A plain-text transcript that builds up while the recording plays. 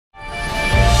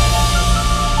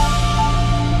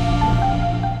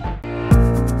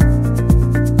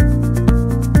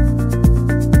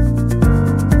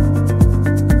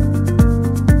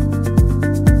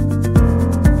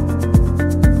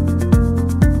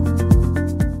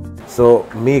So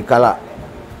మీ కళ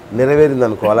నెరవేరింది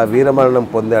అనుకోవాలా? వీరమరణం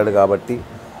పొందాడు కాబట్టి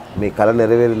మీ కళ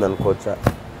నెరవేరింది అనుకోవచ్చా?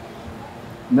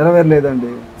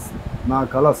 నెరవేరలేదండి, నా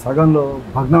కళ సగంలో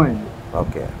భగ్నమైంది.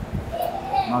 ఓకే.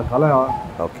 నా కళ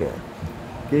ఓకే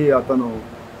అతను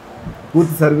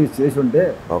పూర్తి సర్వీస్ చేసి ఉంటే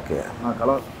ఓకే నా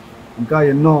కళ ఇంకా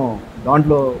ఎన్నో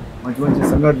దాంట్లో మంచి మంచి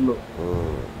సంఘటనలు,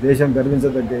 దేశం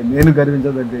గర్వించదగ్గ, నేను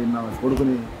గర్వించదగ్గ నా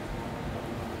కొడుకుని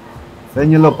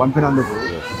సైన్యంలో పంపినందుకు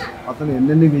అతను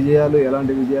ఎన్నెన్ని విజయాలు,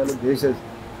 ఎలాంటి విజయాలు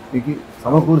దేశానికి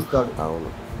సమకూరుస్తాడు. అవును,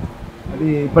 అది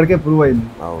ఇప్పటికే ప్రూవ్ అయింది.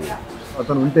 అవును,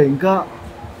 అతను ఉంటే ఇంకా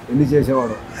ఎన్ని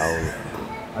చేసేవాడు. అవును,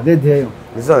 అదే ధ్యేయం.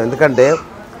 నిజం. ఎందుకంటే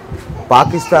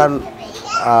పాకిస్తాన్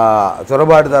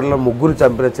చొరబాటుదారుల 3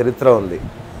 చంపిన చరిత్ర ఉంది.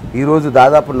 ఈరోజు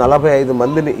దాదాపు 45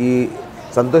 మందిని ఈ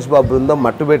సంతోష్ బాబు బృందం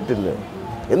మట్టుబెట్టింది.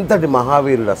 ఎంతటి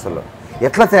మహావీరుడు అసలు!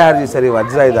 ఎట్లా తయారు చేశారు ఈ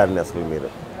వజ్రాయుధాన్ని అసలు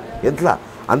మీరు? ఎట్లా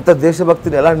అంత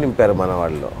దేశభక్తిని ఎలా నింపారు మన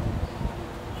వాళ్ళలో?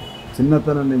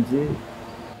 చిన్నతనం నుంచి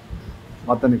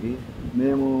అతనికి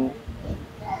మేము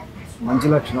మంచి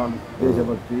లక్షణాలు,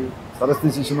 దేశభక్తి, సరస్వతి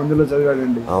శిశు మందిలో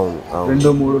చదివాడండి.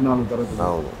 2, 3, 4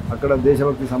 తరగతులు. అక్కడ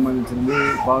దేశభక్తికి సంబంధించింది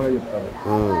బాగా చెప్తారు.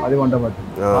 అది వంట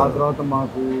పట్టింది. ఆ తర్వాత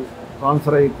మాకు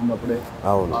ట్రాన్స్ఫర్ అవుతుంది అప్పుడే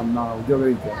నా ఉద్యోగ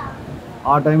రీత్యా.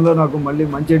 ఆ టైంలో నాకు మళ్ళీ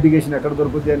మంచి ఎడ్యుకేషన్ ఎక్కడ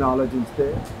దొరుకుతుంది అని ఆలోచిస్తే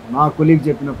నా కొలీగ్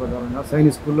చెప్పిన ప్రకారంగా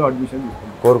సైనిక్ స్కూల్లో అడ్మిషన్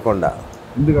తీసుకున్నాను, కోరుకొండ.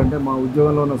 ఎందుకంటే మా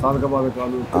ఉద్యోగంలో ఉన్న సాధక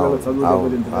బాధకాలు, పిల్లల చదువు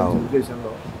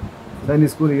ఉద్దేశంలో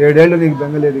సైనిక్ స్కూల్ 7 ఏళ్ళు నీకు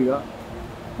బెంగలేదుగా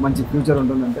మంచి ఫ్యూచర్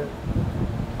ఉంటుందంటే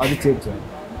అది చేర్చాను.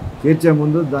 చేర్చే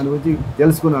ముందు దాని గురించి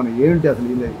తెలుసుకున్నాను, ఏంటి అసలు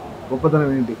ఇలా గొప్పతనం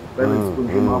ఏంటి, ప్రైవేట్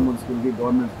స్కూల్కి, మామూలు స్కూల్కి,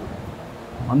 గవర్నమెంట్ స్కూల్కి.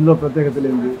 అందులో ప్రత్యేకతలు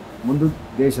ఏంటి? ముందు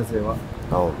దేశ సేవ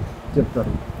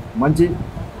చెప్తారు, మంచి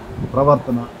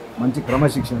ప్రవర్తన, మంచి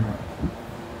క్రమశిక్షణ.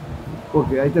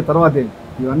 ఓకే, అయితే తర్వాత ఏంటి?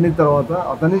 ఇవన్నీ తర్వాత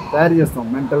అతన్ని తయారు చేస్తాం,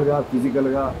 మెంటల్గా,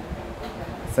 ఫిజికల్గా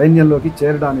సైన్యంలోకి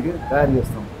చేరడానికి తయారు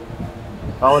చేస్తాం.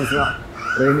 కావాల్సిన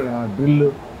ట్రైనింగ్, డ్రిల్,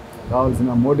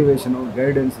 కావాల్సిన మోటివేషను,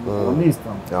 గైడెన్స్ అన్నీ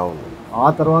ఇస్తాం. ఆ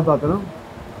తర్వాత అతను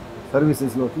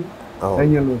సర్వీసెస్లోకి,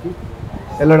 సైన్యంలోకి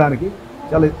వెళ్ళడానికి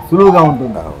చాలా సులువుగా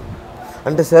ఉంటుంది.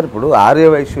 అంటే సార్, ఇప్పుడు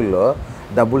ఆర్యవైశ్యుల్లో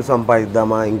డబ్బులు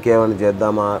సంపాదిద్దామా, ఇంకేమైనా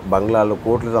చేద్దామా, బంగ్లాలు,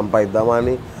 కోట్లు సంపాదిద్దామా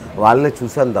అని వాళ్ళనే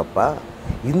చూశాను తప్ప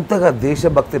ఇంతగా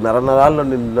దేశభక్తి నరనరాల్లో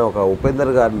నిన్న ఒక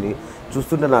ఉపేందర్ గారిని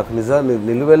చూస్తుంటే నాకు నిజాన్ని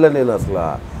నిలువెల్ల నేను అసలు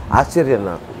ఆశ్చర్యం.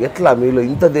 నాకు ఎట్లా మీలో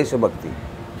ఇంత దేశభక్తి?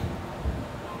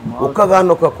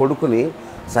 ఒక్కగానొక్క కొడుకుని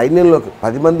సైన్యంలోకి,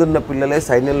 10 మంది ఉన్న పిల్లలే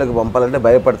సైన్యంలోకి పంపాలంటే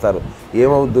భయపడతారు,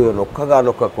 ఏమవుద్దు అని.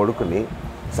 ఒక్కగానొక్క కొడుకుని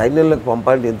సైన్యంలోకి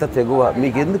పంపాలంటే ఎంత తెగువ!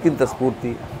 మీకు ఎందుకు ఇంత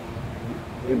స్ఫూర్తి?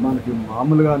 మనకి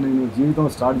మామూలుగా నేను జీవితం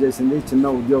స్టార్ట్ చేసింది చిన్న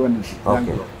ఉద్యోగం నుంచి.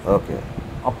 ఓకే.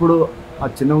 అప్పుడు ఆ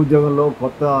చిన్న ఉద్యోగంలో,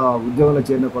 కొత్త ఉద్యోగంలో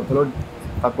చేరిన కొత్తలో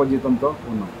తక్కువ జీతంతో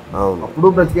ఉన్నాం. అప్పుడు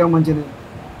బ్రతికా మంచిని.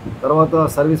 తర్వాత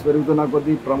సర్వీస్ పెరుగుతున్న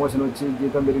కొద్దీ ప్రమోషన్ వచ్చి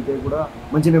జీతం పెరిగితే కూడా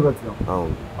మంచిగా బ్రతికాం.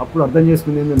 అప్పుడు అర్థం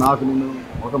చేసుకునేది, నాకు నేను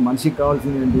ఒక మనిషికి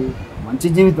కావాల్సింది ఏంటి? మంచి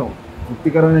జీవితం,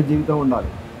 తృప్తికరమైన జీవితం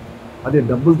ఉండాలి. అది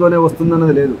డబ్బులతోనే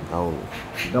వస్తుందన్నది లేదు.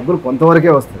 డబ్బులు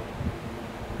కొంతవరకే వస్తాయి.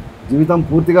 జీవితం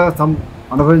పూర్తిగా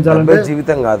అనుభవించాలంటే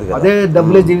జీవితం కాదు, అదే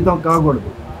డబ్బులే జీవితం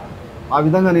కాకూడదు. ఆ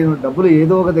విధంగా నేను డబ్బులు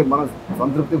ఏదో ఒకటి మన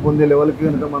సంతృప్తి పొందే లెవెల్కి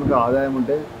కనుక మనకు ఆదాయం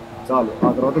ఉంటే చాలు. ఆ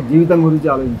తర్వాత జీవితం గురించి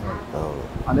ఆలోచించాలి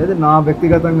అనేది నా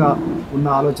వ్యక్తిగతంగా ఉన్న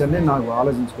ఆలోచనని నాకు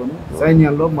ఆలోచించుకొని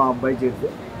సైన్యంలో మా అబ్బాయి చేరితే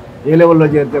ఏ లెవెల్లో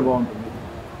చేరితే బాగుంటుంది,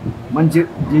 మంచి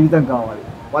జీవితం కావాలి.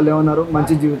 వాళ్ళు ఏమన్నారు?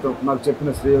 మంచి జీవితం. నాకు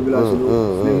చెప్పిన శ్రేయోభిలాషులు,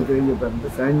 స్నేహితులు ఏం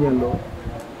చెప్పారంటే, సైన్యంలో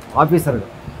ఆఫీసర్గా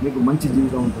మీకు మంచి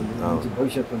జీవితం ఉంటుంది, మంచి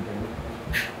భవిష్యత్తు ఉంటుంది,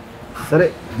 సరే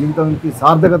జీవితానికి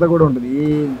సార్థకత కూడా ఉంటుంది. ఈ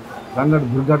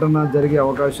దుర్ఘటన జరిగే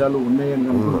అవకాశాలు ఉన్నాయని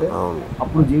అనుకుంటే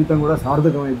అప్పుడు జీవితం కూడా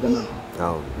సార్థకమైద్ది అన్నట్టు.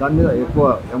 దాని మీద ఎక్కువ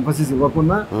ఎంఫసిస్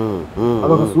ఇవ్వకుండా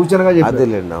అదొక సూచనగా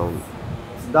చెప్పారు.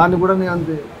 దాన్ని కూడా నేను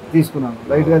అంతే తీసుకున్నాను,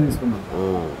 లైట్గా తీసుకున్నాను.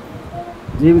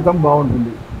 జీవితం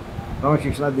బాగుంటుంది,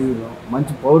 క్రమశిక్షణ, జీవితం,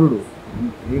 మంచి పౌరుడు.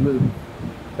 నీకు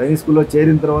సైనిక్ స్కూల్లో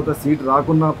చేరిన తర్వాత సీట్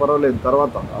రాకున్నా పర్వాలేదు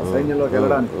తర్వాత సైన్యంలోకి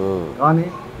వెళ్ళడానికి, కానీ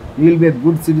will be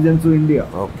good citizens India.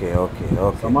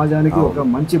 సమాజానికి ఒక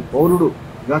మంచి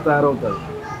పౌరుడుగా తయారవుతాడు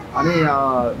అని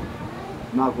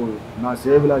నాకు నా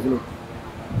శ్రేయోభిలాషులు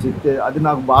చెప్తే అది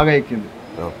నాకు బాగా ఎక్కింది.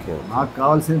 నాకు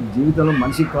కావాల్సిన జీవితంలో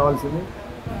మనిషికి కావాల్సింది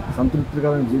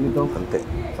సంతృప్తికరమైన జీవితం, అంతే.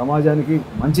 సమాజానికి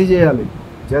మంచి చేయాలి,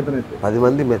 చేతనైతే 10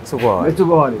 మంది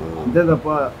మెచ్చుకోవాలి, అంతే తప్ప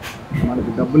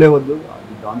మనకి డబ్బులే వద్దు.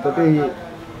 దాంతో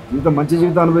జీవితం, మంచి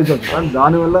జీవితం అనుభవించవచ్చు, కానీ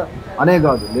దానివల్ల అనే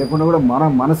కాదు, లేకుండా కూడా మన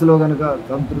మనసులో కనుక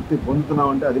సంతృప్తి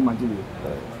పొందుతున్నామంటే అది మంచి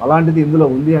జీవితం. అలాంటిది ఇందులో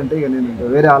ఉంది అంటే ఇక నేను ఇంకా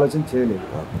వేరే ఆలోచన చేయలేదు.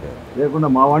 లేకుండా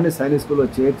మా వాడిని సైనిక్ స్కూల్లో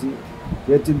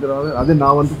చేర్చిన తర్వాత అది నా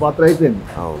వంతు పాత్ర అయిపోయింది.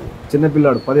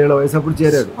 చిన్నపిల్లాడు 17 వయసు అప్పుడు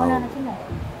చేరాడు.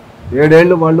 7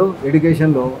 ఏళ్ళు వాళ్ళు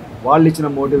ఎడ్యుకేషన్లో వాళ్ళు ఇచ్చిన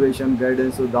మోటివేషన్,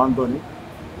 గైడెన్స్, దాంతో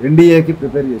ఎన్డీఏకి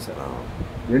ప్రిపేర్ చేశాను.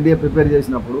 ఎన్డీఏ ప్రిపేర్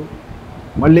చేసినప్పుడు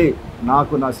మళ్ళీ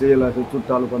నాకు నా శ్రేయులకు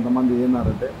చుట్టాలు కొంతమంది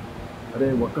ఏమన్నారంటే, అరే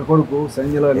ఒక్క కొడుకు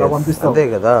సైన్యంలో ఎలా పంపిస్తావు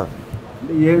కదా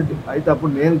అంటే ఏంటి. అయితే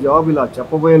అప్పుడు నేను జవాబు ఇలా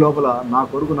చెప్పబోయే లోపల నా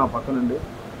కొడుకు నా పక్కనండి,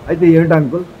 అయితే ఏంటి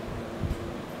అంకుల్,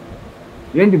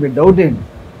 ఏంటి మీ డౌట్ ఏంటి?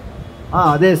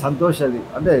 అదే సంతోష్, అది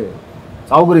అంటే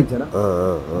చావు గురించేనా?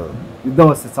 యుద్ధం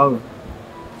వస్తే చావు,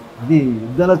 అది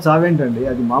యుద్ధంలో చావేంటండి,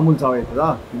 అది మామూలు చావు అవుతుందా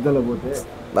యుద్ధంలో పోతే?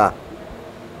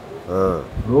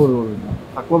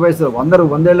 తక్కువ వయసులో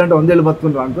 100 ఏళ్ళు అంటే 100 ఏళ్ళు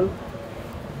బతుకుంటారు అంకుల్.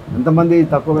 ఎంతమంది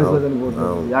తక్కువ వయసులో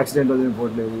చనిపోతున్నారు, యాక్సిడెంట్లో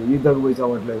చనిపోవట్లేదు, ఈతకు పోయి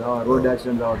చావట్లేదా, రోడ్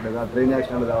యాక్సిడెంట్ రావట్లేదా, ట్రైన్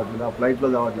యాక్సిడెంట్ రావట్లేదా, ఫ్లైట్లో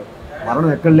చావట్లేదు, మరణం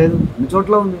ఎక్కడ లేదు, ఇన్ని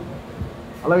చోట్ల ఉంది.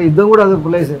 అలాగే యుద్ధం కూడా అదొక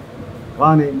ప్లేసే.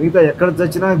 కానీ మిగతా ఎక్కడ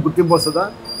చచ్చినా గుర్తింపు వస్తుందా?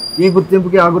 ఈ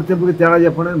గుర్తింపుకి ఆ గుర్తింపుకి తేడా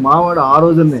చెప్పండి. మావాడు ఆ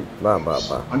రోజునే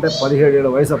అంటే 17 ఏళ్ళ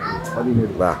వయసు, అప్పుడు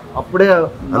 17 అప్పుడే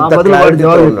నా బదులు వాడు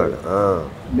జవాబు చెప్పాడు.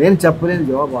 నేను చెప్పలేని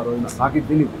జవాబు ఆ రోజున, నాకు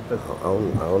తెలియదు. అవును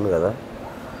అవును కదా,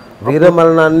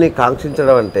 వీరమరణాన్ని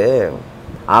కాంక్షించడం అంటే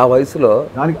ఆ వయసులో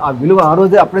దానికి ఆ విలువ ఆ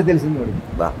రోజే అప్పుడే తెలిసింది వాడికి.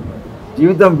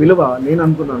 జీవితం విలువ నేను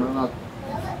అనుకున్నాను, నా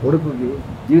కొడుకుకి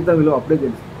జీవితం విలువ అప్పుడే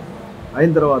తెలిసింది.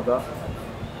 అయిన తర్వాత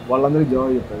వాళ్ళందరికీ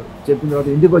జవాబు చెప్పారు. చెప్పిన తర్వాత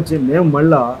ఇంటికి వచ్చి మేము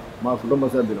మళ్ళా మా కుటుంబ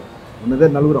సభ్యులు ఉన్నదే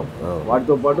 4,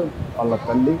 వాటితో పాటు వాళ్ళ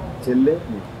తల్లి, చెల్లె,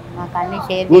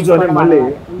 కూర్చొని మళ్ళీ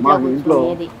మాకు ఇంట్లో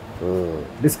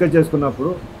డిస్కస్ చేసుకున్నప్పుడు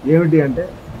ఏమిటి అంటే,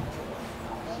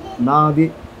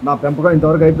 నా పెంపకం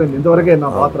ఇంతవరకు అయిపోయింది, ఇంతవరకే నా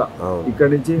పాత్ర.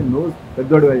 ఇక్కడి నుంచి నువ్వు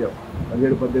పెద్దోడు అయ్యావు,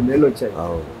 17-18 ఏళ్ళు వచ్చాయి.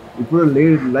 ఇప్పుడు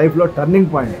లైఫ్లో టర్నింగ్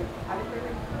పాయింట్.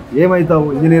 ఏమవుతావు?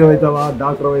 ఇంజనీర్ అవుతావా,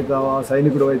 డాక్టర్ అవుతావా,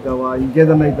 సైనికుడు అవుతావా,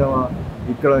 ఇంకేదన్నా అవుతావా,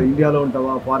 ఇక్కడ ఇండియాలో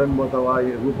ఉంటావా, ఫారెన్ పోతావా,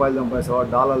 రూపాయలు సంపాదిస్తావా,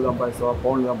 డాలర్లు సంపాదిస్తావా,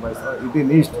 పౌండ్లు సంపాదిస్తావా, ఇది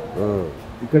నీ ఇష్టం.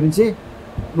 ఇక్కడి నుంచి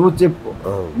నువ్వు చెప్పు,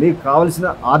 నీకు కావాల్సిన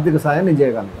ఆర్థిక సాయం నేను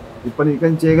చేయగలను. ఇక్కడి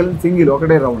నుంచి చేయగలను సింగిల్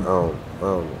ఒకటే రౌండ్.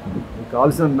 నీకు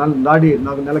కావాల్సిన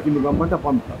నాకు నెలకి ఇల్లు పంపంటే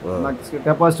పంపుతా, నాకు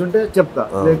కెపాసిటీ ఉంటే చెప్తా,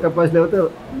 లేదు కెపాసిటీ లేకపోతే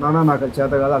నాన్న నాకు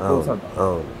చేత కాదు అక్కడ అంటా.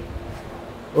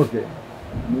 ఓకే,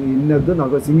 నువ్వు ఇన్నొద్దు,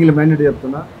 నాకు సింగిల్ మైండెడ్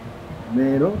చెప్తున్నా,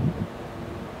 నేను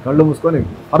కళ్ళు మూసుకొని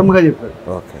ఫర్మ్గా చెప్పాడు,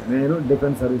 నేను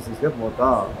డిఫెన్స్ సర్వీసెస్కే పోతా,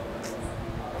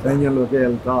 సైన్యంలోకి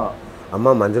వెళ్తా.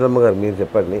 అమ్మ మంజులమ్మ గారు, మీరు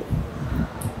చెప్పండి,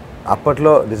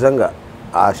 అప్పట్లో నిజంగా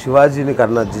ఆ శివాజీని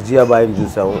కన్నా జిజియాబాయిని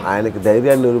చూసాము, ఆయనకి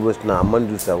ధైర్యాన్ని నిరూపిస్తున్న అమ్మని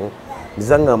చూసాము.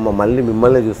 నిజంగా అమ్మ మళ్ళీ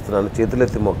మిమ్మల్ని చూస్తున్నాను,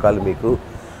 చేతులెత్తి మొక్కాలు మీకు.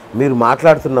 మీరు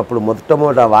మాట్లాడుతున్నప్పుడు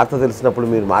మొట్టమొదటి ఆ వార్త తెలిసినప్పుడు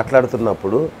మీరు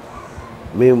మాట్లాడుతున్నప్పుడు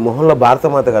మీ మొహంలో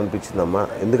భారతమాత కనిపించిందమ్మా.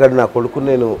 ఎందుకంటే నా కొడుకు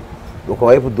నేను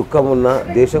ఒకవైపు దుఃఖం ఉన్నా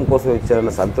దేశం కోసం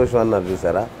ఇచ్చారన్న సంతోషం అన్నారు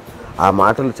చూసారా, ఆ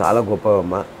మాటలు చాలా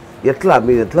గొప్పవమ్మా.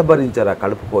 మీరు ఎట్లా భరించారు ఆ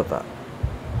కడుపు కోత?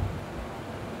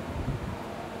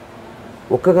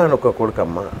 ఒక్కగానొక్క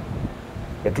కొడుకమ్మ,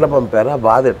 ఎట్లా పంపారా,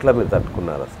 బాధ ఎట్లా మీరు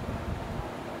తట్టుకున్నారు అసలు?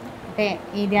 అంటే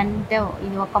ఇది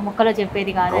ఒక్క ముక్కలో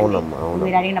చెప్పేది కాదు.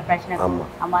 మీరు అడిగిన ప్రశ్న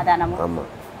సమాధానము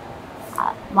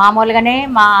మామూలుగానే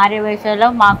మా ఆర్యవైశ్యలో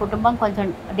మా కుటుంబం కొంచెం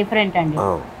డిఫరెంట్ అండి.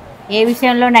 ఏ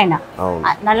విషయంలోనైనా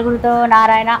నలుగురితో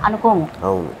నారాయణ అనుకోము.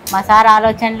 మా సార్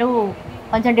ఆలోచనలు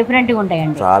కొంచెం డిఫరెంట్గా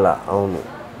ఉంటాయండి,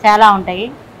 చాలా ఉంటాయి.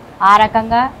 ఆ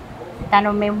రకంగా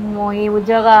మేము ఈ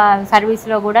ఉద్యోగ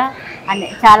సర్వీస్లో కూడా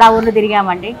చాలా ఊర్లు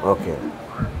తిరిగామండి.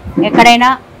 ఎక్కడైనా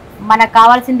మనకు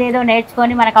కావాల్సింది ఏదో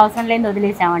నేర్చుకొని మనకు అవసరం లేని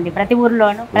వదిలేసామండి, ప్రతి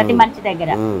ఊర్లోనూ ప్రతి మనిషి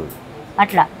దగ్గర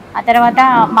అట్లా. ఆ తర్వాత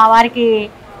మా వారికి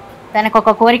తనకు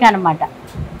ఒక కోరిక అనమాట,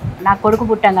 నా కొడుకు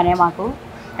పుట్టంగానే మాకు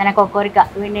తనకు ఒక కోరిక,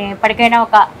 వీడిని ఎప్పటికైనా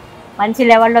ఒక మంచి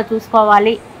లెవెల్లో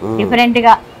చూసుకోవాలి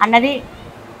డిఫరెంట్గా అన్నది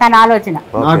తన ఆలోచన.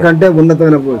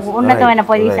 ఉన్నతమైన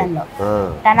పొజిషన్లో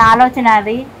తన ఆలోచన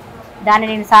అది. దాన్ని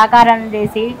నేను సాకారం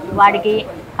చేసి వాడికి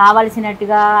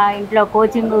కావలసినట్టుగా ఇంట్లో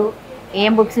కోచింగు,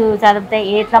 ఏం బుక్స్ చదివితే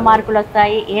ఎట్లా మార్కులు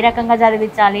వస్తాయి, ఏ రకంగా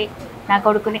చదివించాలి నా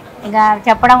కొడుకుని ఇంకా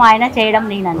చెప్పడం ఆయన, చేయడం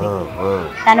నేనండి.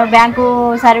 తను బ్యాంకు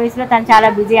సర్వీస్లో తను చాలా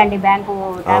బిజీ అండి. బ్యాంకు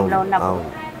టైంలో ఉన్నప్పుడు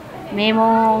మేము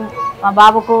మా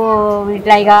బాబుకు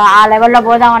ఇట్లా ఇక ఆ లెవెల్లో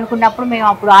పోదాం అనుకున్నప్పుడు మేము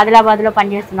అప్పుడు ఆదిలాబాద్లో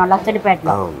పనిచేస్తున్నాం,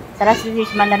 లచ్చడిపేటలో సరస్వతి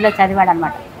మందిర్లో చదివాడు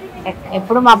అనమాట.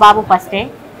 ఎప్పుడు మా బాబు ఫస్టే.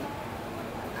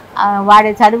 వాడి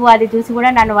చదువు అది చూసి కూడా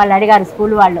నన్ను వాళ్ళు అడిగారు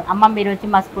స్కూల్ వాళ్ళు, అమ్మ మీరు వచ్చి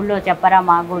మా స్కూల్లో చెప్పరా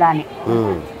మాకు కూడా అని.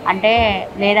 అంటే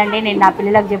లేదండి నేను నా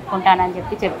పిల్లలకు చెప్పుకుంటానని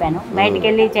చెప్పాను. బయటికి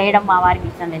వెళ్ళి చేయడం మా వారికి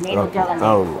ఇష్టం లేదు, నేను ఉద్యోగం.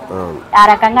 ఆ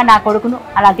రకంగా నా కొడుకును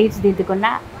అలా తీర్చిదిద్దుకున్న,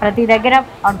 ప్రతి దగ్గర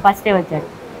వాడు ఫస్టే వచ్చాడు.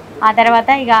 ఆ తర్వాత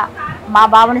ఇక మా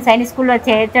బాబుని సైనిక్ స్కూల్లో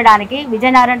చేర్చడానికి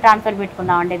విజయనగరం ట్రాన్స్ఫర్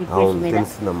పెట్టుకున్నామండి, రిక్వెస్ట్ మీద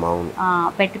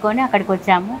పెట్టుకొని అక్కడికి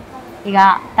వచ్చాము. ఇక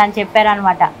తను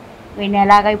చెప్పారనమాట, వీడిని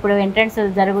ఎలాగా ఇప్పుడు ఎంట్రన్స్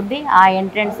జరుగుద్ది, ఆ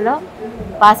ఎంట్రన్స్లో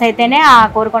పాస్ అయితేనే ఆ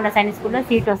కోరుకొండ సైనిక్ స్కూల్లో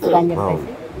సీట్ వస్తుంది అని చెప్పేసి,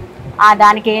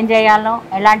 దానికి ఏం చేయాలో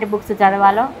ఎలాంటి బుక్స్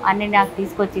చదవాలో అన్నీ నాకు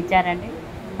తీసుకొచ్చి ఇచ్చారండి.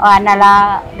 అన్ని అలా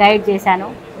గైడ్ చేశాను.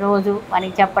 రోజు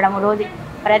వానికి చెప్పడం, రోజు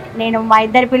నేను మా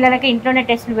ఇద్దరు పిల్లలకి ఇంట్లోనే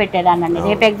టెస్టులు పెట్టేదాన్ని.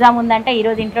 రేపు ఎగ్జామ్ ఉందంటే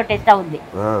ఈరోజు ఇంట్లో టెస్ట్ అవుద్ది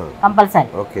కంపల్సరీ.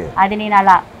 అది నేను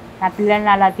అలా నా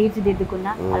పిల్లల్ని అలా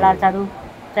తీర్చిదిద్దుకున్నా, అలా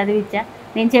చదివించా.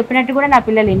 నేను చెప్పినట్టు కూడా నా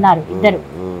పిల్లలు విన్నారు,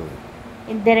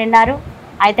 ఇద్దరు విన్నారు.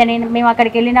 అయితే మేము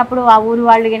అక్కడికి వెళ్ళినప్పుడు ఆ ఊరు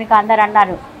వాళ్ళు కనుక అందరు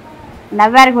అన్నారు,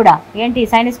 నవ్వారు కూడా, ఏంటి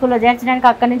సైనిక్ స్కూల్లో చేర్చడానికి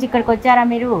అక్కడి నుంచి ఇక్కడికి వచ్చారా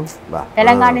మీరు,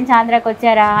 తెలంగాణ నుంచి ఆంధ్రాకి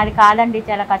వచ్చారా, అది కాదండి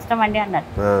చాలా కష్టం అండి అన్నారు.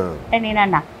 అంటే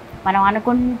నేనన్నా, మనం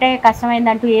అనుకుంటే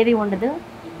కష్టమైందంటూ ఏది ఉండదు,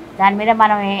 దాని మీద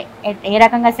మనం ఏ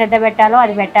రకంగా శ్రద్ధ పెట్టాలో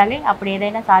అది పెట్టాలి, అప్పుడు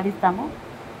ఏదైనా సాధిస్తాము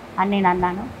అని నేను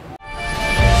అన్నాను.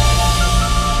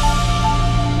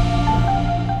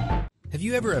 Have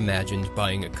you ever imagined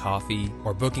buying a coffee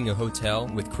or booking a hotel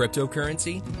with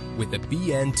cryptocurrency? With the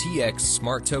BNTX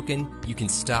Smart Token, you can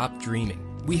stop dreaming.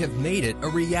 We have made it a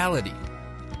reality.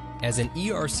 As an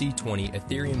ERC20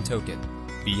 Ethereum token,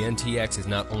 BNTX is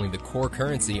not only the core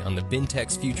currency on the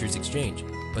Bintex Futures Exchange,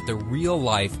 but the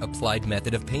real-life applied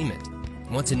method of payment.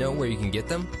 Want to know where you can get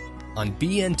them? On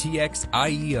BNTX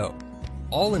IEO.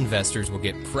 All investors will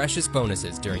get precious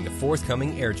bonuses during the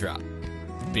forthcoming airdrop.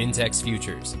 Bintex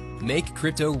Futures. Make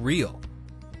crypto real.